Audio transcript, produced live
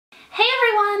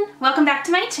everyone! Welcome back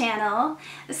to my channel.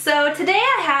 So today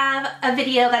I have a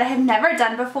video that I have never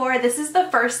done before. This is the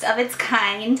first of its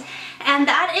kind, and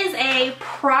that is a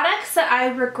products that I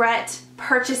regret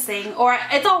purchasing, or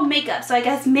it's all makeup, so I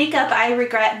guess makeup I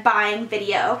regret buying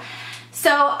video.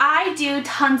 So I do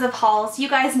tons of hauls. You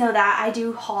guys know that I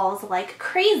do hauls like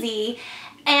crazy,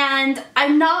 and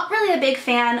I'm not really a big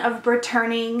fan of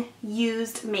returning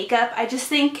used makeup. I just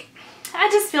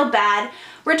feel bad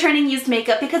returning used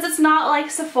makeup because it's not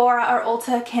like Sephora or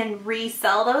Ulta can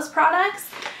resell those products.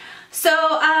 So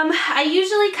I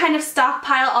usually kind of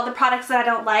stockpile all the products that I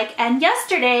don't like, and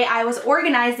yesterday I was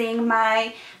organizing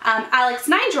my Alex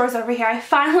 9 drawers over here. I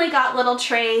finally got little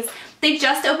trays. They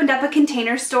just opened up a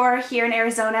Container Store here in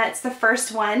Arizona. It's the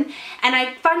first one, and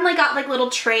I finally got like little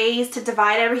trays to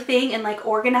divide everything and like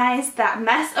organize that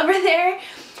mess over there.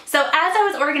 So as I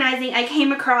was organizing, I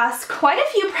came across quite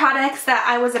a few products that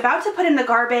I was about to put in the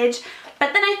garbage,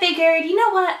 but then I figured, you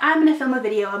know what, I'm gonna film a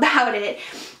video about it.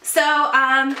 So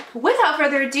without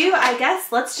further ado, I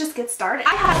guess let's just get started.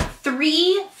 I have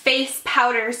 3 face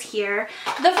powders here.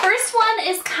 The first one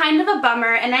is kind of a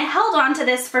bummer, and I held on to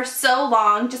this for so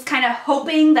long, just kind of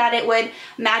hoping that it would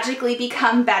magically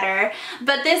become better.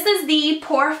 But this is the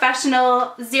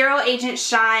POREfessional Zero Agent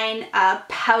Shine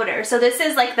powder. So this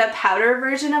is like the powder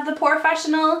version of the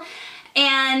POREfessional.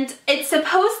 And it's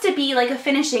supposed to be like a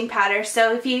finishing powder,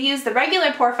 so if you use the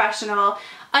regular POREfessional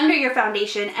under your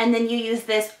foundation and then you use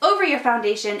this over your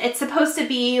foundation, it's supposed to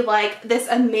be like this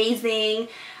amazing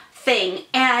thing,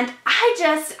 and I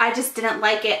just didn't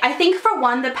like it. I think for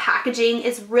one, the packaging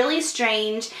is really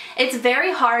strange. It's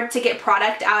very hard to get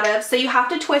product out of, so you have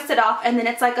to twist it off, and then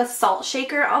it's like a salt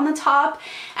shaker on the top,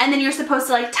 and then you're supposed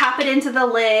to like tap it into the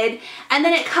lid, and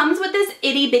then it comes with this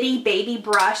itty bitty baby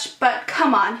brush. But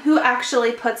come on, who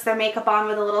actually puts their makeup on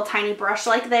with a little tiny brush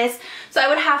like this? So I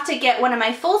would have to get one of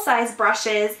my full-size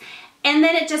brushes, and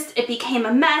then it became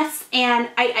a mess, and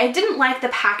I didn't like the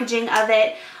packaging of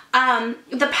it.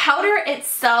 The powder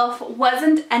itself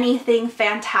wasn't anything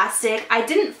fantastic. I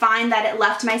didn't find that it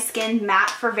left my skin matte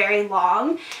for very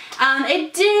long.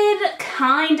 It did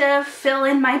kind of fill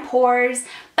in my pores,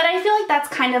 but I feel like that's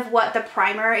kind of what the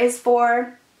primer is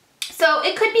for. So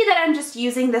it could be that I'm just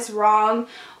using this wrong,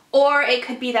 or it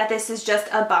could be that this is just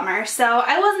a bummer. So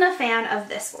I wasn't a fan of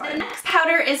this one. The next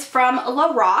powder is from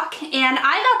Lorac, and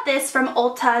I got this from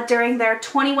Ulta during their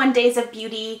 21 Days of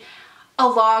Beauty a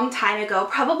long time ago,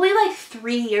 probably like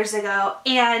 3 years ago,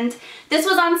 and this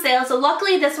was on sale, so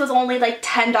luckily this was only like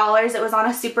 $10. It was on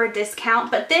a super discount.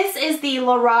 But this is the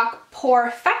Lorac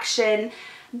POREfection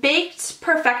Baked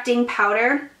Perfecting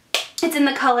Powder. It's in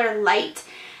the color Light,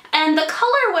 and the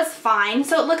color was fine.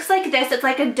 So it looks like this. It's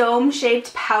like a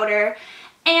dome-shaped powder,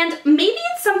 and maybe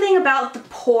it's something about the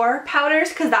pore powders,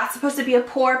 because that's supposed to be a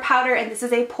pore powder and this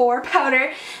is a pore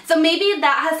powder. So maybe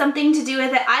that has something to do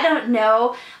with it. I don't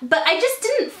know. But I just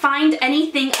didn't find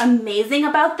anything amazing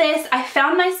about this. I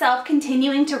found myself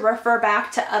continuing to refer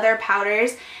back to other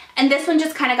powders, and this one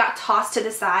just kind of got tossed to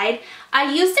the side.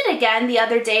 I used it again the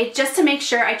other day just to make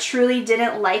sure I truly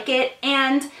didn't like it,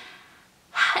 and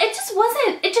it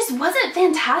just wasn't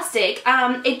fantastic.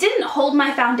 It didn't hold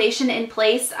my foundation in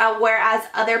place, whereas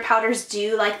other powders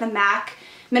do, like the MAC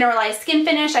Mineralized Skin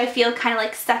Finish, I feel kind of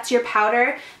like sets your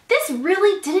powder. This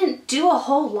really didn't do a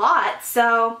whole lot,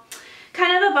 so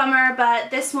kind of a bummer,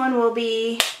 but this one will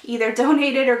be either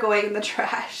donated or going in the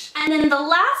trash. And then the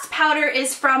last powder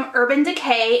is from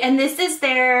Decay, and this is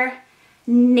their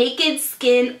Naked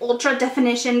Skin Ultra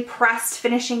Definition Pressed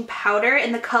Finishing Powder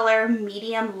in the color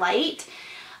Medium Light.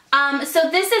 So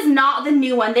this is not the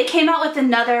new one. They came out with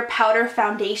another powder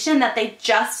foundation that they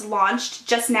just launched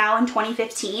just now in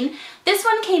 2015. This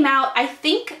one came out, I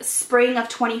think, spring of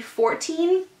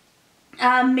 2014,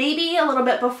 maybe a little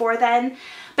bit before then,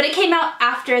 but it came out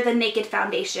after the Naked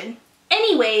foundation.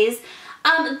 Anyways,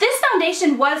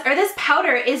 this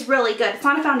powder is really good. It's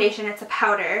not a foundation, it's a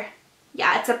powder.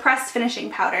 Yeah, it's a pressed finishing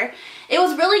powder. It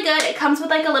was really good. It comes with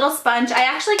like a little sponge. I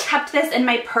actually kept this in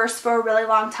my purse for a really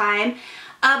long time.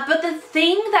 But the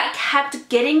thing that kept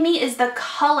getting me is the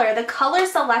color. The color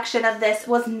selection of this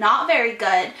was not very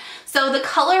good. So the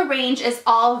color range is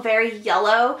all very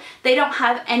yellow. They don't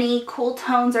have any cool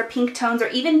tones or pink tones or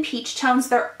even peach tones.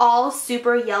 They're all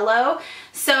super yellow.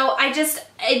 So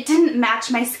it didn't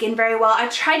match my skin very well. I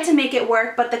tried to make it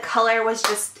work, but the color was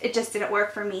it just didn't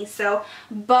work for me. So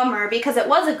bummer, because it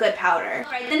was a good powder.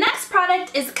 All right, the next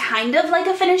product is kind of like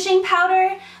a finishing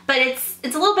powder, but it's a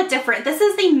little bit different. This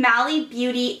is the Mally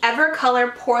Beauty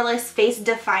Evercolor Poreless Face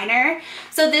Definer.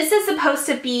 So this is supposed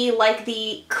to be like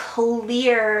the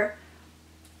clear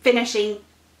finishing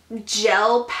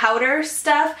gel powder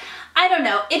stuff. I don't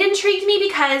know. It intrigued me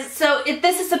because,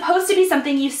 this is supposed to be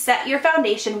something you set your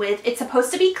foundation with. It's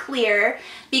supposed to be clear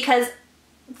because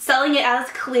selling it as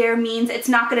clear means it's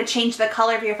not going to change the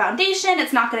color of your foundation.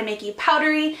 It's not going to make you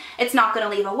powdery. It's not going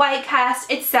to leave a white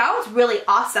cast. It sounds really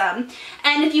awesome.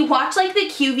 And if you watch like the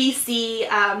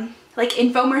QVC like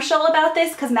infomercial about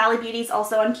this, because Mally Beauty's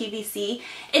also on QVC,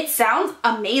 it sounds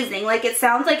amazing. Like it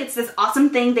sounds like it's this awesome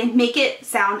thing. They make it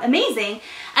sound amazing.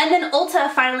 And then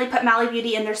Ulta finally put Mally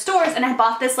Beauty in their stores, and I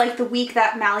bought this like the week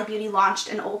that Mally Beauty launched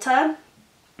in Ulta.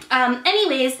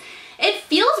 Anyways, it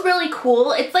feels really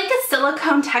cool. It's like a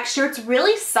silicone texture. It's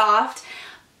really soft,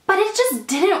 but it just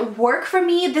didn't work for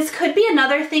me. This could be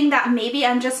another thing that maybe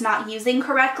I'm just not using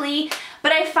correctly,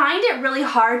 but I find it really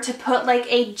hard to put like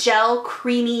a gel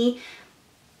creamy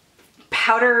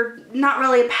powder, not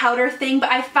really a powder thing, but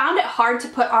I found it hard to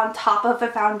put on top of a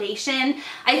foundation.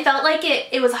 I felt like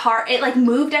it was hard. It like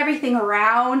moved everything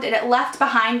around, and it left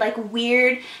behind like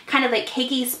weird kind of like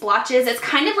cakey splotches. It's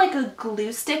kind of like a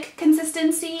glue stick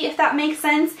consistency, if that makes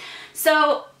sense.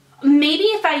 So maybe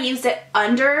if I used it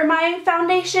under my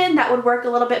foundation, that would work a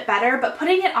little bit better, but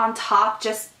putting it on top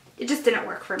it just didn't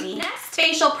work for me. Next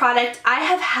facial product I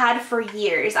have had for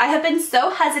years. I have been so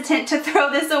hesitant to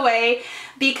throw this away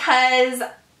because,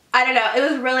 I don't know, it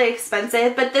was really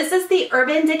expensive, but this is the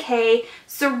Urban Decay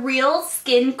Surreal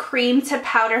Skin Cream to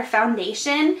Powder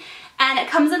Foundation. And it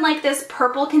comes in like this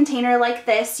purple container like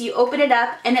this. You open it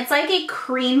up and it's like a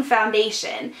cream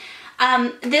foundation.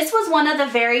 This was one of the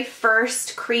very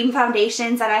first cream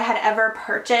foundations that I had ever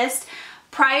purchased.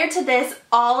 Prior to this,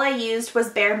 all I used was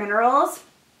Bare Minerals.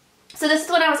 So this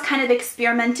is when I was kind of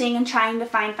experimenting and trying to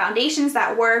find foundations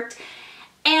that worked.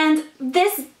 And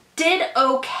this did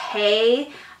okay,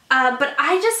 but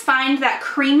I just find that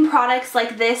cream products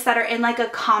like this that are in like a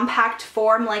compact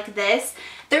form like this,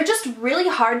 they're just really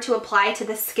hard to apply to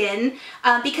the skin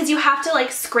because you have to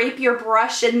like scrape your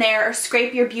brush in there or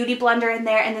scrape your beauty blender in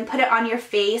there and then put it on your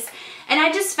face. And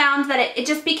I just found that it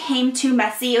just became too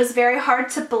messy. It was very hard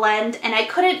to blend and I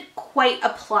couldn't quite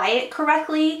apply it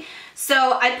correctly.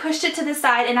 So I pushed it to the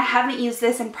side and I haven't used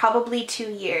this in probably 2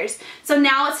 years. So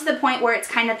now it's to the point where it's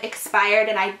kind of expired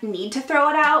and I need to throw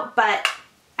it out, but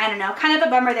I don't know, kind of a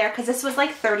bummer there because this was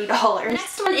like $30.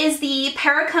 Next one is the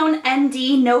Perricone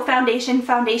ND No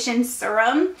Foundation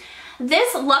Serum.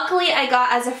 This, luckily, I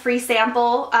got as a free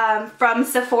sample from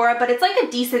Sephora, but it's like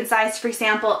a decent sized free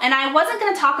sample. And I wasn't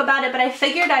going to talk about it, but I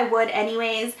figured I would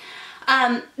anyways.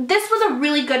 This was a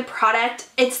really good product.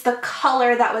 It's the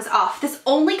color that was off. This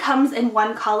only comes in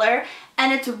one color,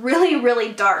 and it's really,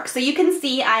 really dark. So you can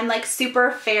see I'm like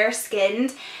super fair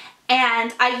skinned.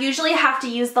 And I usually have to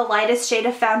use the lightest shade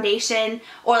of foundation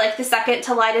or like the second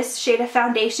to lightest shade of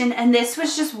foundation, and this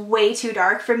was just way too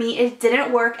dark for me. It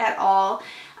didn't work at all.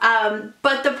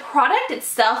 But the product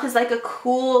itself is like a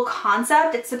cool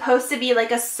concept. It's supposed to be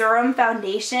like a serum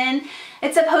foundation.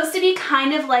 It's supposed to be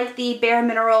kind of like the Bare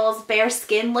Minerals Bare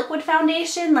Skin Liquid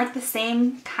Foundation, like the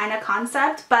same kind of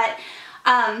concept, but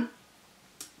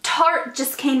Tarte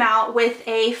just came out with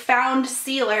a found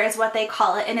sealer is what they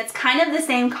call it, and it's kind of the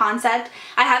same concept.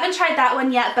 I haven't tried that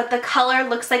one yet, but the color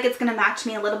looks like it's going to match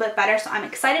me a little bit better, so I'm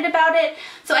excited about it.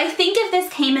 So I think if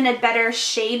this came in a better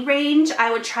shade range,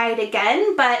 I would try it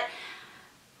again, but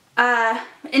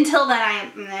until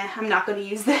then I'm not going to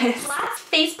use this. Last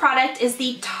face product is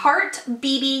the Tarte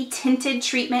BB Tinted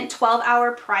Treatment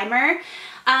 12-Hour Primer.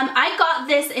 I got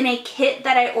this in a kit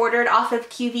that I ordered off of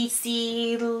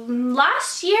QVC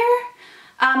last year,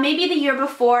 maybe the year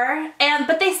before,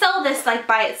 but they sell this like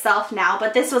by itself now,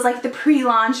 but this was like the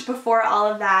pre-launch before all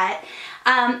of that.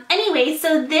 Anyway,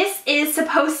 so this is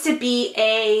supposed to be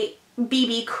a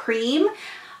BB cream.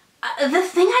 The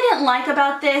thing I didn't like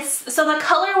about this, so the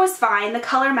color was fine, the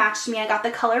color matched me, I got the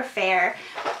color fair,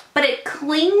 but it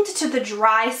clinged to the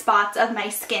dry spots of my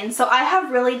skin. So I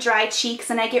have really dry cheeks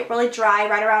and I get really dry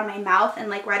right around my mouth and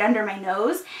like right under my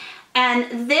nose.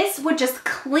 And this would just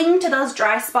cling to those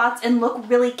dry spots and look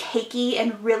really cakey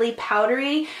and really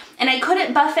powdery. And I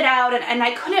couldn't buff it out and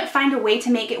I couldn't find a way to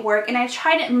make it work. And I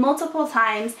tried it multiple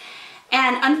times.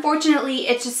 And unfortunately,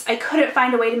 I couldn't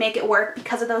find a way to make it work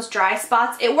because of those dry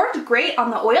spots. It worked great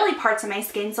on the oily parts of my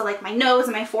skin, so like my nose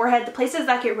and my forehead, the places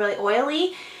that get really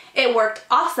oily, it worked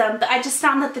awesome, but I just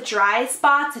found that the dry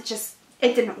spots,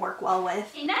 it didn't work well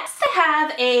with. Next I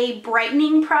have a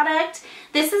brightening product.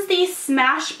 This is the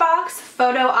Smashbox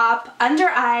Photo Op Under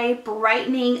Eye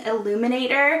Brightening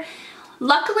Illuminator.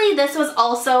 Luckily, this was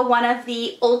also one of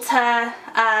the Ulta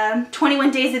 21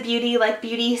 Days of Beauty, like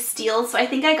beauty steals, so I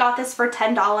think I got this for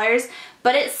 $10,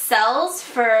 but it sells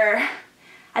for,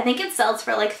 I think it sells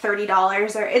for like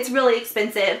 $30 or it's really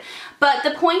expensive. But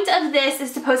the point of this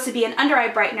is supposed to be an under eye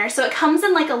brightener. So it comes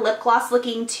in like a lip gloss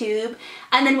looking tube,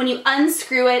 and then when you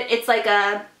unscrew it, it's like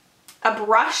a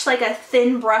brush, like a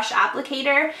thin brush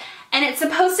applicator, and it's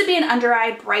supposed to be an under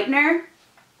eye brightener.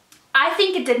 I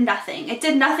think it did nothing. It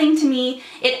did nothing to me.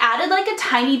 It added like a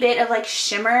tiny bit of like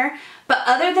shimmer, but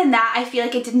other than that, I feel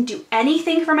like it didn't do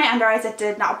anything for my under eyes. It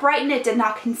did not brighten, it did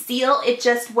not conceal. It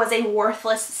just was a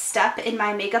worthless step in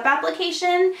my makeup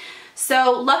application.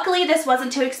 So luckily this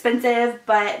wasn't too expensive,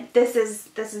 but this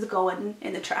is going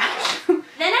in the trash. Then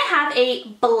I have a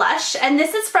blush, and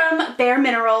this is from Bare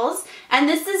Minerals, and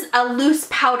this is a loose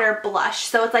powder blush.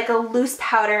 So it's like a loose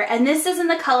powder, and this is in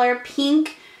the color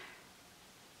Pink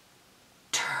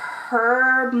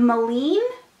Tourmaline?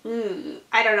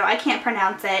 I don't know, I can't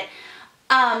pronounce it.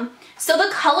 So the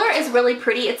color is really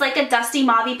pretty. It's like a dusty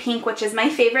mauve pink, which is my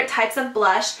favorite types of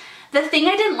blush. The thing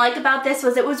I didn't like about this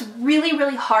was it was really,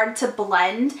 really hard to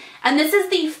blend. And this is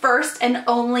the first and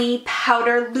only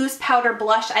loose powder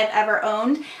blush I've ever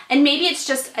owned. And maybe it's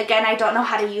just, again, I don't know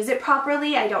how to use it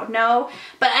properly. I don't know.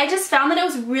 But I just found that it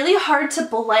was really hard to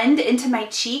blend into my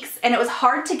cheeks, and it was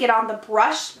hard to get on the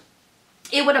brush.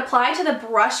 It would apply to the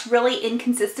brush really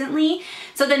inconsistently.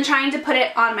 So then trying to put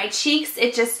it on my cheeks,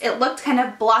 it looked kind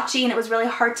of blotchy, and it was really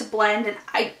hard to blend, and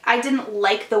I didn't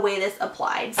like the way this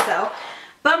applied. So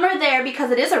bummer there,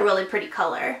 because it is a really pretty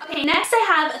color. Okay, next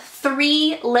I have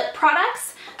 3 lip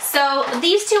products. So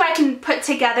these two I can put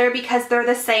together because they're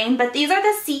the same, but these are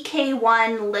the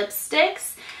CK1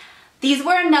 lipsticks. These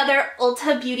were another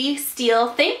Ulta Beauty steal.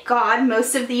 Thank God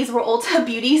most of these were Ulta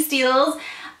Beauty steals.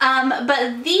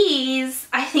 But these,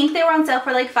 I think they were on sale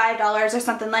for like $5 or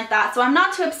something like that, so I'm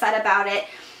not too upset about it.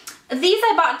 These,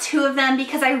 I bought 2 of them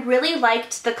because I really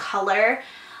liked the color,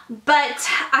 but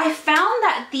I found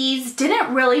that these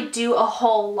didn't really do a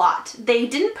whole lot. They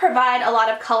didn't provide a lot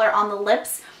of color on the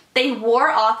lips. They wore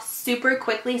off super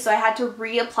quickly, so I had to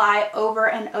reapply over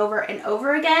and over and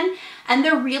over again, and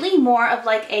they're really more of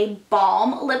like a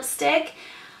balm lipstick.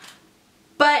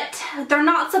 But they're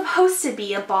not supposed to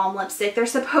be a balm lipstick. They're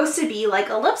supposed to be like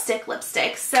a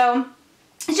lipstick. So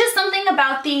it's just something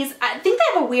about these. I think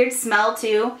they have a weird smell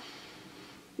too.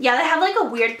 Yeah, they have like a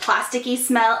weird plasticky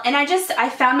smell, and I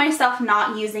found myself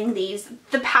not using these.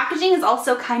 The packaging is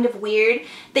also kind of weird.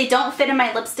 They don't fit in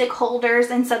my lipstick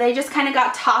holders, and so they just kind of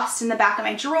got tossed in the back of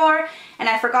my drawer, and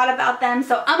I forgot about them.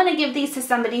 So I'm gonna give these to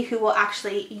somebody who will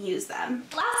actually use them.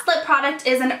 Last lip product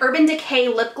is an Urban Decay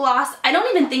lip gloss. I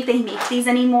don't even think they make these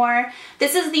anymore.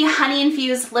 This is the Honey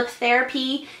Infused Lip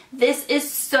Therapy. This is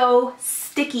so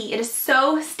sticky. It is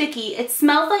so sticky. It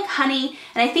smells like honey,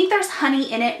 and I think there's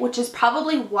honey in it, which is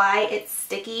probably why it's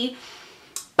sticky.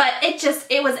 But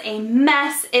it was a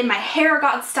mess. My hair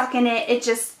got stuck in it.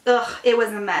 It was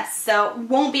a mess. So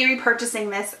won't be repurchasing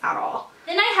this at all.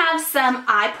 Then I have some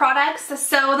eye products.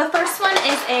 So the first one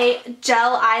is a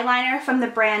gel eyeliner from the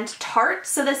brand Tarte.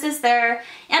 So this is their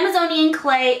Amazonian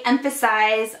Clay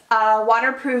Emphasize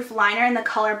waterproof liner in the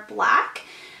color black.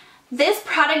 This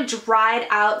product dried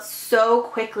out so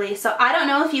quickly, so I don't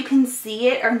know if you can see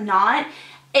it or not.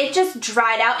 It just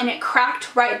dried out and it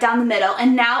cracked right down the middle,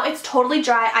 and now it's totally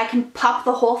dry. I can pop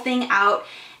the whole thing out,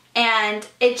 and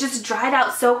it just dried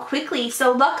out so quickly.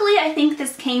 So luckily I think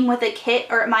this came with a kit,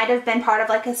 or it might have been part of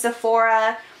like a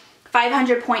Sephora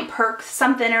 500 point perk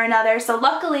something or another. So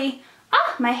luckily,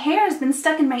 my hair has been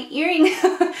stuck in my earring.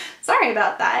 Sorry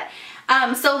about that.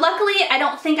 So luckily, I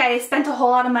don't think I spent a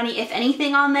whole lot of money, if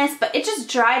anything, on this, but it just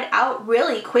dried out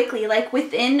really quickly, like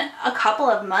within a couple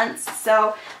of months,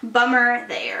 so bummer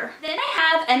there. Then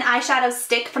I have an eyeshadow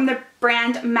stick from the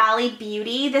brand Mally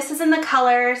Beauty. This is in the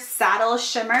color Saddle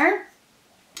Shimmer.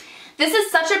 This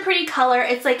is such a pretty color.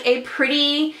 It's like a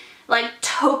pretty, like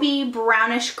taupey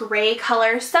brownish gray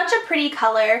color. Such a pretty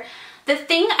color. The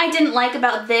thing I didn't like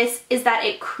about this is that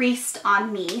it creased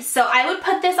on me. So I would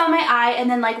put this on my eye and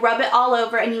then like rub it all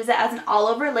over and use it as an all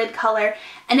over lid color,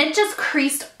 and it just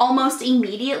creased almost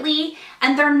immediately,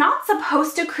 and they're not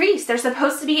supposed to crease. They're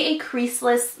supposed to be a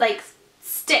creaseless like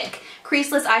stick,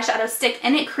 creaseless eyeshadow stick,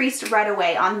 and it creased right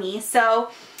away on me. So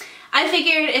I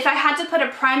figured if I had to put a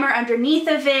primer underneath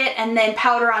of it and then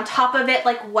powder on top of it,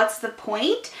 like what's the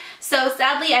point? So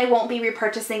sadly I won't be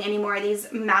repurchasing any more of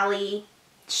these Mally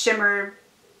shimmer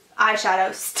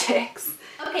eyeshadow sticks.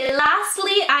 Okay,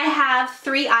 lastly I have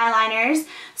 3 eyeliners.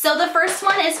 So the first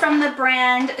one is from the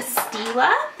brand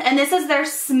Stila, and this is their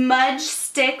Smudge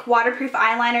Stick Waterproof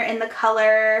Eyeliner in the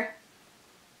color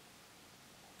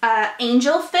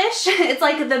Angelfish. It's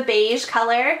like the beige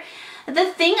color. The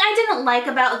thing I didn't like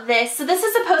about this, so this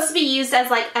is supposed to be used as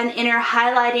like an inner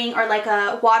highlighting or like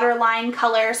a waterline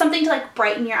color, something to like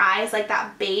brighten your eyes, like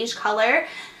that beige color.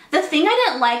 The thing I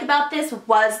didn't like about this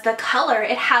was the color.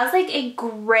 It has like a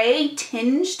gray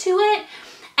tinge to it,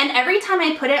 and every time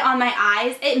I put it on my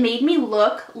eyes, it made me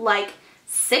look like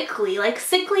sickly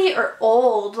or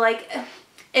old. Like,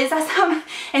 is that how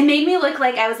it made me look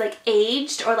like I was like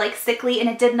aged or like sickly, and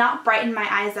it did not brighten my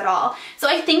eyes at all. So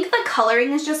I think the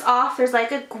coloring is just off. There's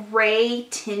like a gray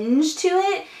tinge to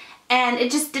it, and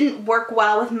it just didn't work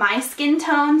well with my skin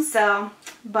tone, so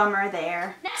bummer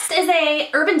there. Next is a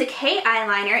Urban Decay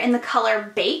eyeliner in the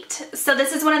color Baked. So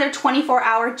this is one of their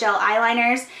 24-hour gel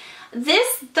eyeliners.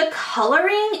 The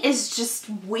coloring is just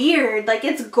weird. Like,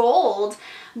 it's gold,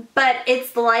 but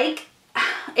it's like,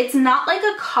 it's not like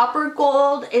a copper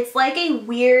gold. It's like a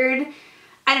weird,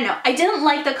 I don't know. I didn't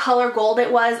like the color gold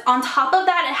it was. On top of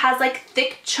that, it has like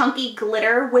thick chunky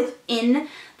glitter within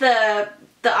the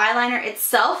eyeliner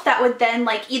itself that would then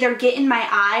like either get in my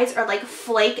eyes or like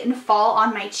flake and fall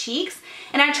on my cheeks.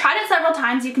 And I tried it several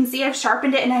times. You can see I've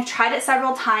sharpened it, and I've tried it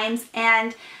several times,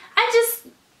 and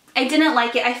I didn't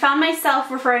like it. I found myself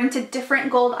referring to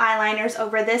different gold eyeliners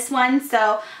over this one,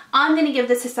 so I'm gonna give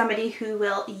this to somebody who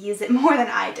will use it more than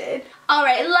I did.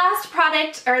 Alright, last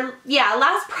product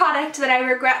that I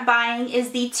regret buying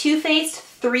is the Too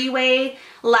Faced 3-Way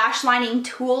Lash Lining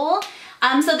Tool.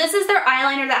 So this is their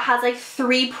eyeliner that has like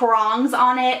 3 prongs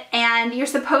on it, and you're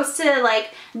supposed to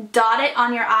like dot it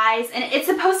on your eyes, and it's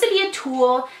supposed to be a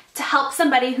tool to help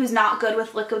somebody who's not good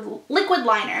with liquid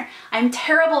liner. I'm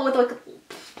terrible with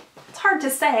it's hard to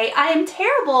say. I am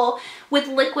terrible with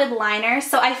liquid liner,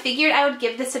 so I figured I would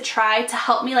give this a try to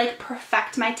help me like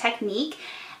perfect my technique,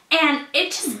 and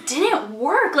it just didn't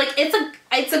work. Like,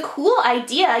 it's a cool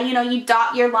idea, you know, you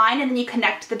dot your line and then you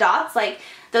connect the dots, like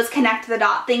those connect the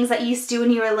dot things that you used to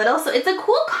when you were little. So it's a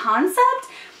cool concept,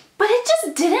 but it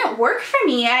just didn't work for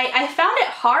me. I found it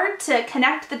hard to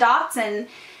connect the dots, and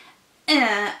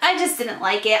I just didn't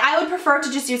like it. I would prefer to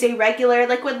just use a regular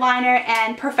liquid liner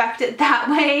and perfect it that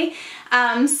way.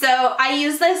 So I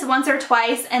used this once or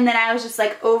twice, and then I was just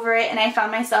like over it, and I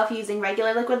found myself using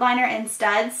regular liquid liner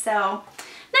instead. So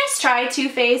nice try, Too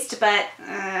Faced, but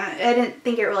I didn't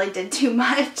think it really did too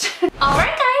much.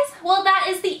 Alright guys, well that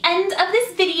is the end of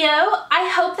this video.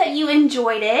 I hope that you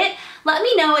enjoyed it. Let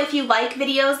me know if you like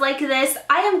videos like this.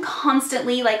 I am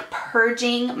constantly like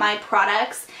purging my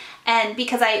products, and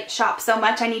because I shop so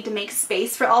much, I need to make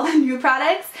space for all the new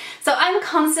products. So I'm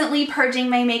constantly purging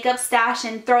my makeup stash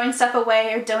and throwing stuff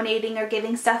away or donating or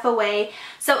giving stuff away.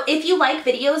 So if you like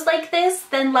videos like this,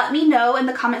 then let me know in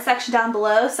the comment section down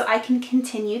below so I can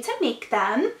continue to make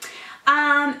them.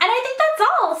 And I think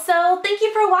that's all. So thank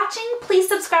you for watching. Please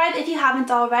subscribe if you haven't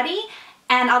already,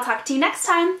 and I'll talk to you next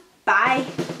time. Bye.